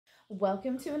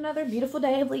Welcome to another beautiful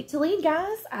day of Lead to Lead,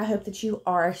 guys. I hope that you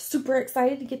are super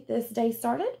excited to get this day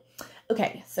started.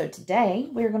 Okay, so today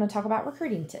we're going to talk about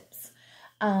recruiting tips.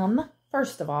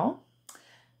 First of all,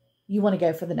 you want to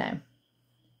go for the no.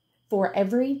 For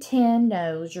every 10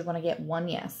 no's, you're going to get one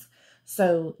yes.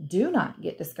 So do not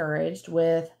get discouraged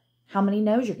with how many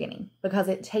no's you're getting, because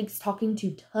it takes talking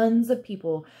to tons of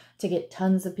people to get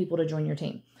tons of people to join your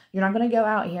team. You're not going to go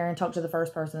out here and talk to the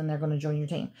first person and they're going to join your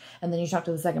team. And then you talk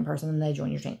to the second person and they join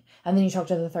your team. And then you talk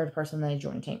to the third person and they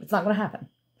join your team. It's not going to happen.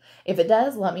 If it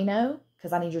does, let me know,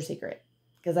 because I need your secret.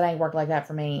 Because it ain't worked like that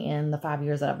for me in the 5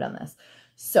 years that I've done this.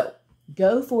 So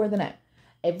go for the no.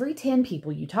 Every 10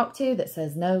 people you talk to that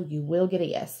says no, you will get a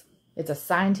yes. It's a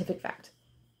scientific fact.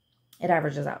 It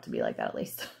averages out to be like that at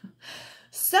least.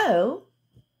 So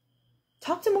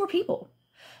talk to more people.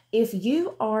 If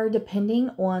you are depending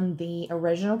on the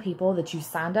original people that you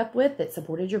signed up with that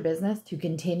supported your business to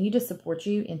continue to support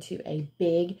you into a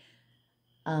big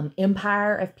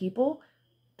empire of people,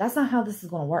 that's not how this is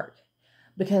going to work.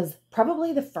 Because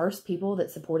probably the first people that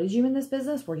supported you in this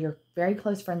business were your very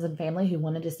close friends and family who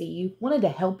wanted to see you, wanted to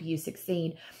help you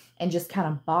succeed, and just kind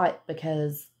of bought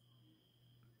because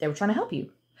they were trying to help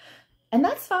you. And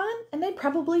that's fine, and they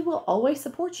probably will always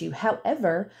support you.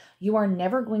 However, you are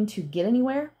never going to get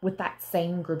anywhere with that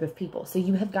same group of people. So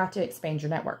you have got to expand your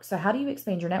network. So how do you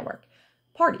expand your network?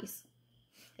 Parties.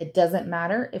 It doesn't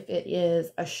matter if it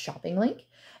is a shopping link.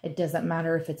 It doesn't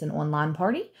matter if it's an online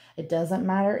party. It doesn't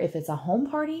matter if it's a home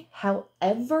party.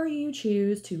 However you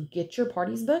choose to get your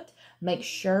parties booked, make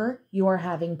sure you are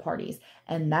having parties.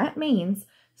 And that means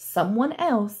someone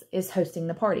else is hosting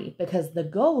the party, because the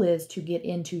goal is to get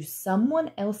into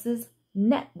someone else's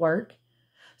network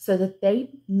so that they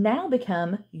now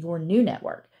become your new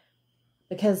network.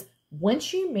 Because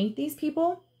once you meet these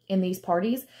people in these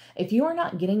parties, if you are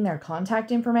not getting their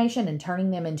contact information and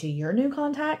turning them into your new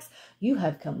contacts, you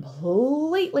have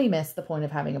completely missed the point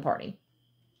of having a party.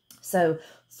 So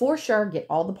for sure, get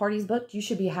all the parties booked. You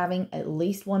should be having at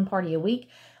least one party a week.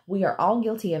 We are all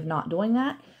guilty of not doing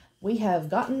that. We have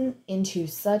gotten into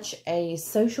such a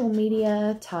social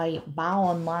media type buy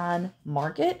online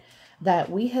market that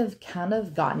we have kind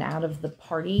of gotten out of the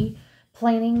party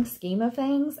planning scheme of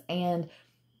things. And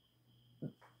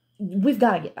we've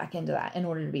got to get back into that in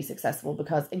order to be successful,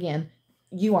 because again,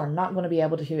 you are not going to be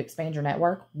able to expand your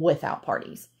network without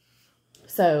parties.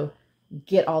 So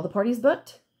get all the parties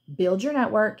booked, build your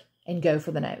network, and go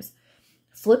for the no's.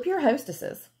 Flip your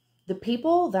hostesses. The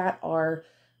people that are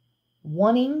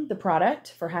wanting the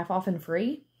product for half off and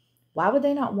free, why would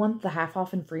they not want the half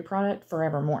off and free product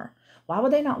forevermore? Why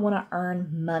would they not want to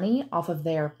earn money off of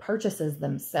their purchases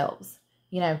themselves?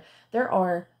 You know, there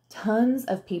are tons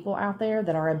of people out there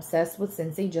that are obsessed with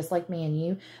Scentsy, just like me and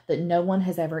you, that no one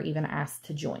has ever even asked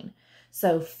to join.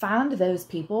 So find those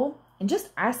people and just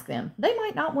ask them. They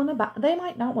might not want to buy, they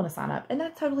might not want to sign up, and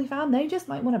that's totally fine. They just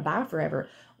might want to buy forever.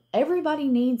 Everybody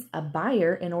needs a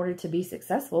buyer in order to be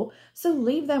successful, so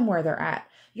leave them where they're at.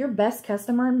 Your best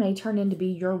customer may turn into be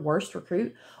your worst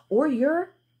recruit, or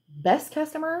your best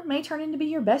customer may turn into be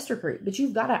your best recruit, but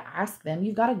you've got to ask them.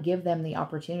 You've got to give them the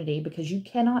opportunity, because you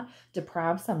cannot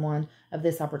deprive someone of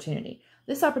this opportunity.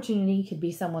 This opportunity could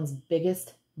be someone's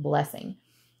biggest blessing.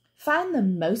 Find the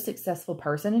most successful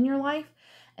person in your life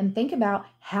and think about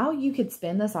how you could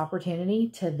spend this opportunity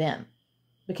to them.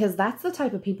 Because that's the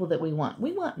type of people that we want.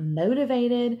 We want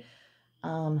motivated,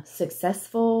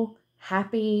 successful,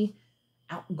 happy,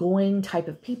 outgoing type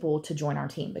of people to join our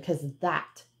team, because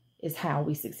that is how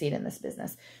we succeed in this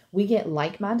business. We get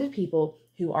like-minded people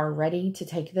who are ready to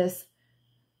take this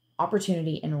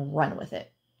opportunity and run with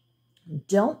it.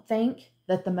 Don't think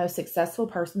that the most successful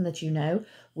person that you know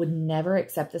would never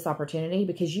accept this opportunity,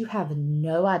 because you have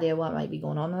no idea what might be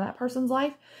going on in that person's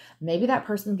life. Maybe that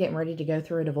person's getting ready to go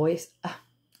through a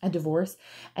divorce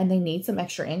and they need some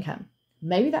extra income.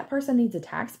 Maybe that person needs a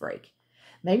tax break.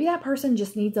 Maybe that person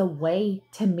just needs a way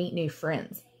to meet new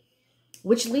friends,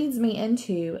 which leads me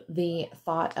into the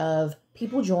thought of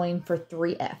people join for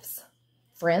 3 F's: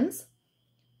 friends,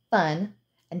 fun,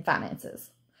 and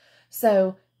finances.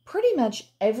 So pretty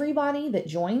much everybody that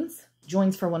joins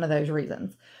for one of those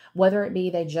reasons, whether it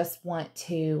be they just want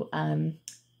to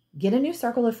get a new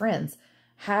circle of friends,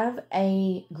 have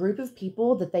a group of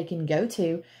people that they can go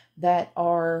to that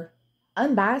are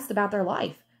unbiased about their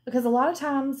life. Because a lot of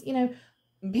times, you know,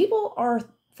 people are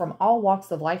from all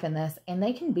walks of life in this, and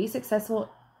they can be successful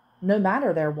no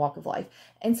matter their walk of life.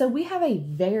 And so we have a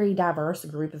very diverse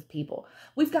group of people.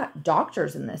 We've got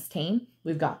doctors in this team.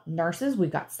 We've got nurses.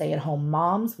 We've got stay-at-home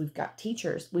moms. We've got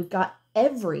teachers. We've got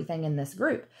everything in this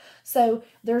group. So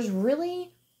there's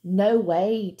really no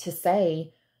way to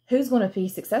say who's going to be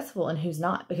successful and who's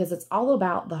not, because it's all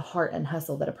about the heart and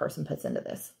hustle that a person puts into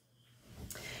this.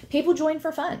 People join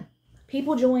for fun.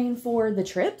 People join for the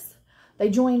trips. They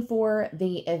join for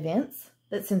the events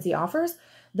that Scentsy offers,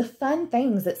 the fun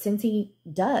things that Scentsy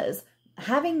does,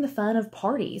 having the fun of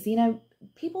parties. You know,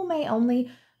 people may only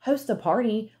host a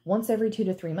party once every 2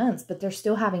 to 3 months, but they're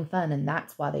still having fun, and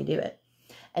that's why they do it.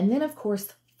 And then, of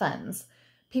course, funds.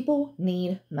 People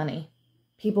need money.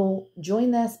 People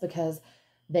join this because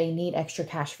they need extra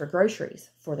cash for groceries,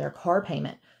 for their car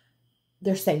payment.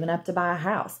 They're saving up to buy a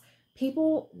house.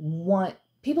 People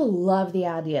love the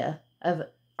idea of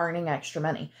earning extra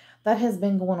money. That has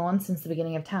been going on since the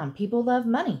beginning of time. People love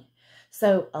money.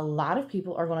 So a lot of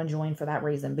people are going to join for that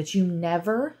reason, but you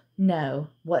never know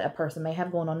what a person may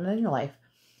have going on in your life.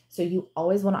 So you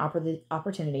always want to offer the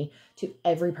opportunity to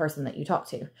every person that you talk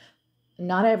to.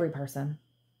 Not every person.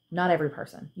 Not every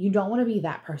person. You don't want to be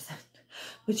that person,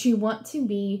 but you want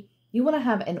to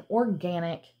have an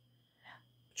organic,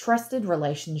 trusted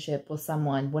relationship with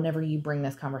someone whenever you bring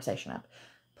this conversation up.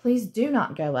 Please do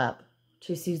not go up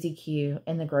to Susie Q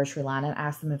in the grocery line and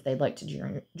ask them if they'd like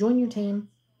to join your team.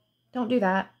 Don't do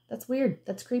that. That's weird.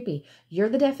 That's creepy. You're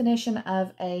the definition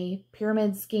of a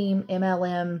pyramid scheme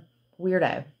MLM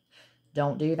weirdo.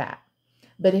 Don't do that.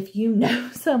 But if you know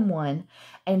someone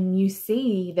and you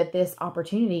see that this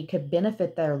opportunity could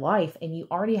benefit their life and you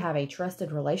already have a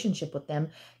trusted relationship with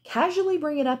them, casually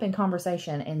bring it up in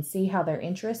conversation and see how their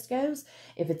interest goes.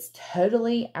 If it's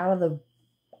totally out of the,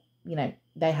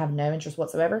 they have no interest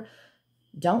whatsoever,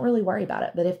 don't really worry about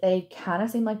it. But if they kind of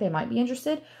seem like they might be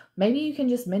interested, maybe you can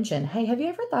just mention, hey, have you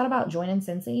ever thought about joining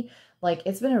Scentsy? Like,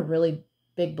 it's been a really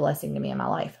big blessing to me in my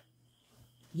life.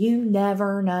 You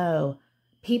never know.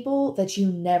 People that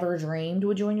you never dreamed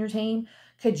would join your team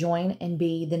could join and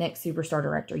be the next superstar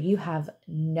director. You have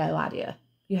no idea.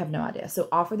 You have no idea. So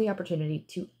offer the opportunity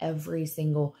to every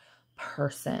single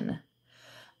person.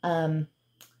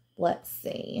 Let's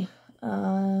see.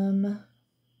 I'm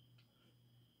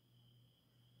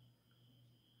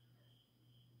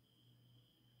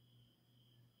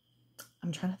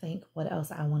trying to think what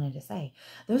else I wanted to say.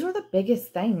 Those were the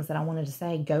biggest things that I wanted to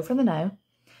say. Go for the no.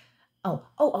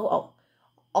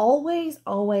 Always,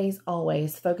 always,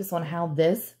 always focus on how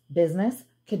this business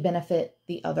could benefit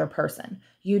the other person.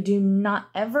 You do not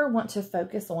ever want to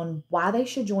focus on why they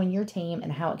should join your team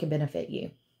and how it could benefit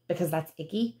you, because that's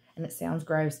icky and it sounds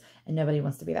gross and nobody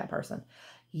wants to be that person.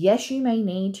 Yes, you may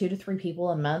need 2 to 3 people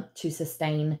a month to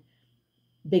sustain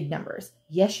big numbers.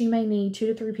 Yes, you may need 2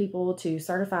 to 3 people to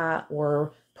certify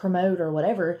or promote or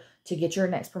whatever to get your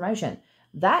next promotion.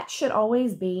 That should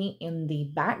always be in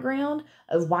the background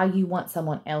of why you want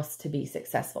someone else to be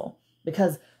successful.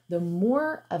 Because the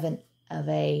more of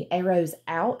a arrows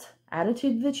out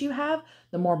attitude that you have,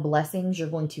 the more blessings you're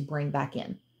going to bring back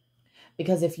in.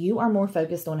 Because if you are more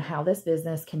focused on how this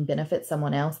business can benefit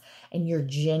someone else and you're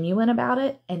genuine about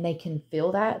it and they can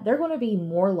feel that, they're going to be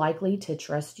more likely to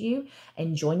trust you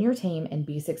and join your team and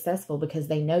be successful because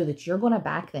they know that you're going to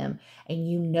back them and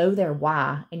you know their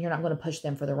why and you're not going to push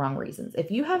them for the wrong reasons. If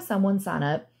you have someone sign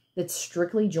up that's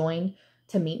strictly joined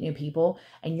to meet new people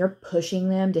and you're pushing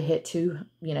them to hit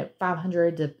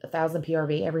 500 to 1,000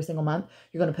 PRV every single month,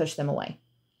 you're going to push them away.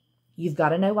 You've got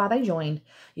to know why they joined.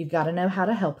 You've got to know how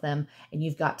to help them. And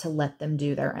you've got to let them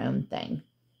do their own thing.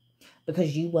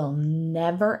 Because you will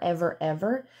never, ever,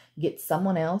 ever get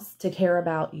someone else to care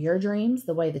about your dreams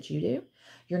the way that you do.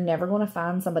 You're never going to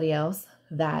find somebody else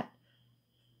that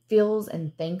feels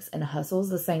and thinks and hustles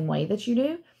the same way that you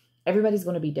do. Everybody's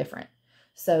going to be different.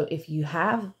 So if you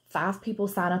have 5 people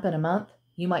sign up in a month,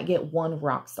 you might get 1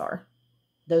 rock star.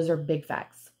 Those are big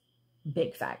facts.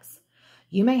 Big facts.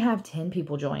 You may have 10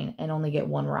 people join and only get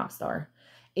 1 rock star.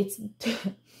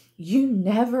 You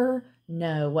never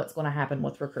know what's going to happen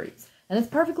with recruits. And it's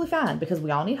perfectly fine because we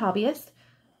all need hobbyists.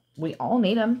 We all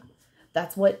need them.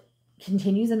 That's what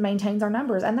continues and maintains our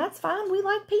numbers. And that's fine. We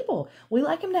like people. We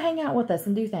like them to hang out with us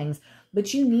and do things.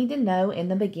 But you need to know in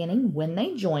the beginning when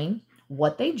they join,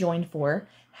 what they joined for,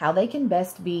 how they can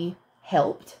best be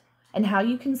helped, and how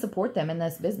you can support them in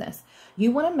this business.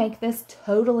 You want to make this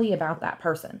totally about that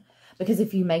person. Because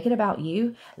if you make it about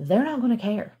you, they're not going to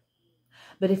care.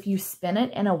 But if you spin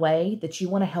it in a way that you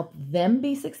want to help them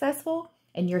be successful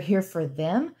and you're here for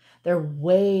them, they're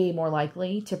way more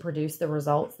likely to produce the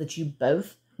results that you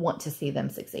both want to see them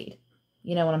succeed.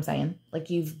 You know what I'm saying? Like,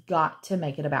 you've got to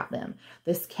make it about them.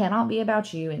 This cannot be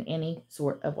about you in any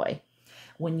sort of way.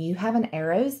 When you have an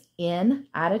arrows in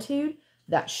attitude,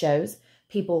 that shows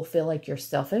people feel like you're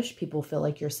selfish. People feel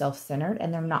like you're self-centered,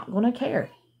 and they're not going to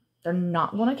care. They're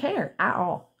not going to care at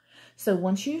all. So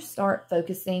once you start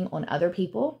focusing on other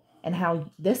people and how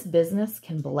this business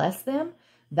can bless them,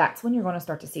 that's when you're going to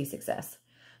start to see success.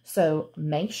 So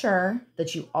make sure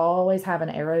that you always have an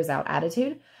arrows out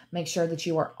attitude. Make sure that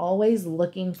you are always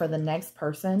looking for the next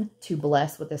person to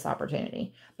bless with this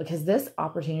opportunity, because this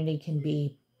opportunity can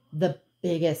be the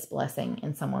biggest blessing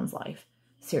in someone's life.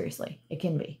 Seriously, it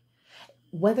can be.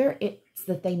 Whether it's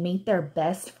that they meet their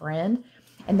best friend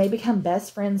and they become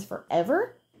best friends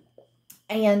forever,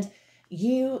 and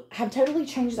you have totally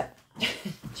changed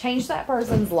that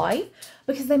person's life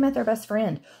because they met their best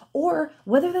friend, or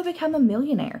whether they become a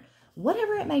millionaire,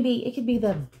 whatever it may be, it could be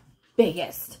the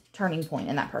biggest turning point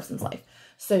in that person's life.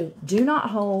 So do not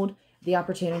hold the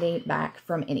opportunity back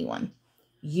from anyone.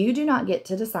 You do not get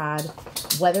to decide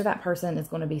whether that person is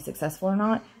going to be successful or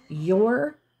not.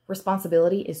 Your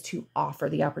responsibility is to offer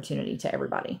the opportunity to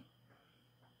everybody.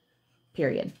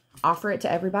 Period. Offer it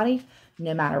to everybody,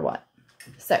 no matter what.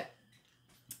 So,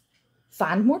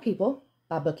 find more people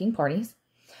by booking parties.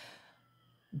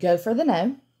 Go for the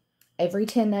no. Every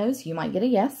 10 no's, you might get a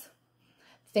yes.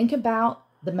 Think about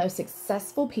the most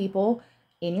successful people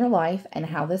in your life and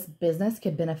how this business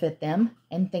could benefit them,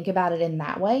 and think about it in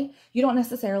that way. You don't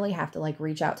necessarily have to like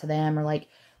reach out to them or like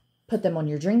put them on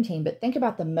your dream team, but think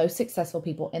about the most successful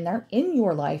people in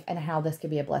your life and how this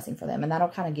could be a blessing for them. And that'll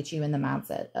kind of get you in the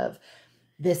mindset of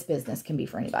this business can be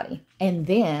for anybody. And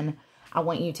then I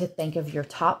want you to think of your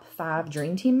top 5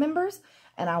 dream team members,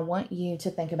 and I want you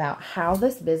to think about how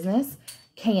this business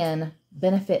can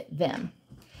benefit them.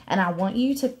 And I want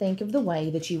you to think of the way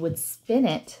that you would spin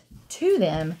it to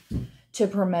them to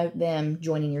promote them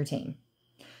joining your team.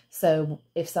 So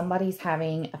if somebody's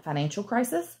having a financial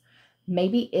crisis,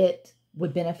 maybe it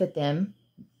would benefit them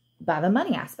by the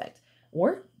money aspect.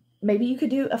 Or maybe you could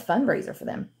do a fundraiser for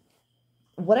them.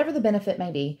 Whatever the benefit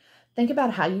may be, think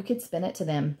about how you could spin it to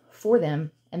them, for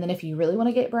them. And then if you really want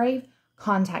to get brave,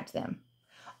 contact them.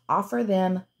 Offer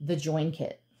them the join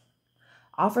kit.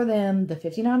 Offer them the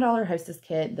 $59 hostess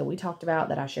kit that we talked about,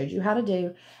 that I showed you how to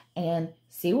do, and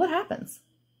see what happens.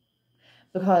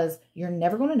 Because you're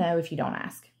never going to know if you don't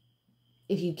ask.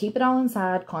 If you keep it all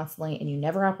inside constantly and you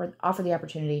never offer the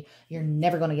opportunity, you're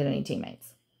never going to get any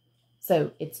teammates.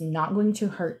 So it's not going to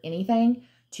hurt anything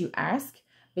to ask,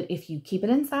 but if you keep it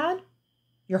inside,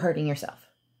 you're hurting yourself.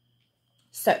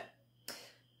 So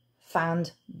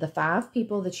find the 5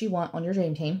 people that you want on your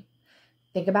dream team.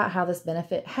 Think about how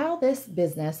this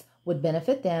business would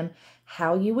benefit them,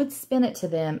 how you would spin it to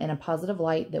them in a positive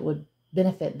light that would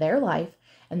benefit their life.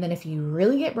 And then if you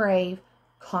really get brave,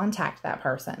 contact that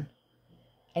person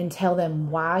and tell them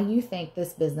why you think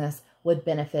this business would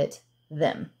benefit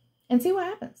them, and see what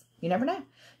happens. You never know.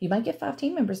 You might get 5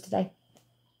 team members today.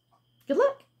 Good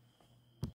luck.